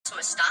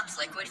it stops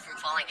liquid from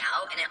falling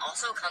out, and it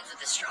also comes with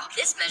a straw.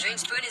 This measuring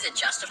spoon is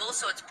adjustable,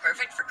 so it's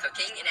perfect for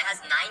cooking, and it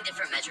has 9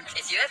 different measurements.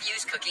 If you have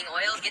used cooking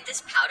oil, get this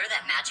powder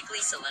that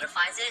magically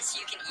solidifies it so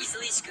you can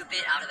easily scoop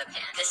it out of the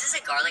pan. This is a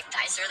garlic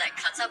dicer that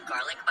cuts up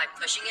garlic by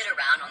pushing it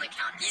around on the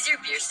counter. These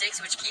are beer sticks,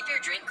 which keep your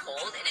drink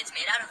cold, and it's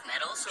made out of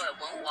metal, so it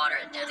won't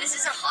water it down. This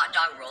is a hot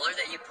dog roller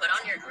that you put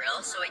on your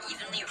grill, so it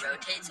evenly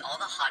rotates all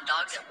the hot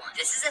dogs at once.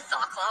 This is a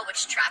thaw claw,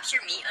 which traps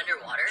your meat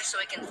underwater so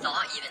it can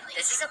thaw evenly.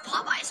 This is a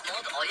pop ice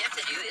mold. All you have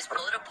to do is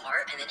pull it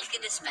apart, and then you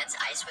can dispense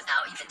ice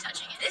without even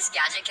touching it. This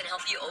gadget can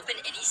help you open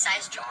any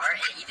size jar,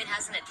 and it even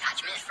has an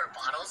attachment for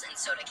bottles and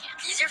soda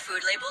cans. These are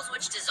food labels,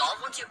 which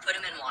dissolve once you put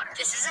them in water.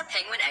 This is a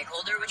penguin egg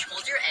holder, which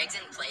holds your eggs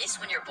in place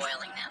when you're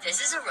boiling them.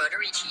 This is a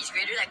rotary cheese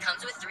grater that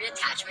comes with 3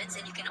 attachments,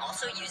 and you can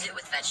also use it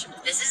with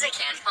vegetables. This is a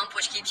can pump,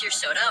 which keeps your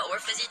soda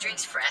or fizzy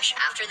drinks fresh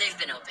after they've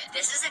been opened.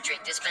 This is a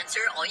drink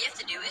dispenser. All you have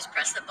to do is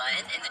press the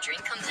button, and the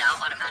drink comes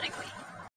out automatically.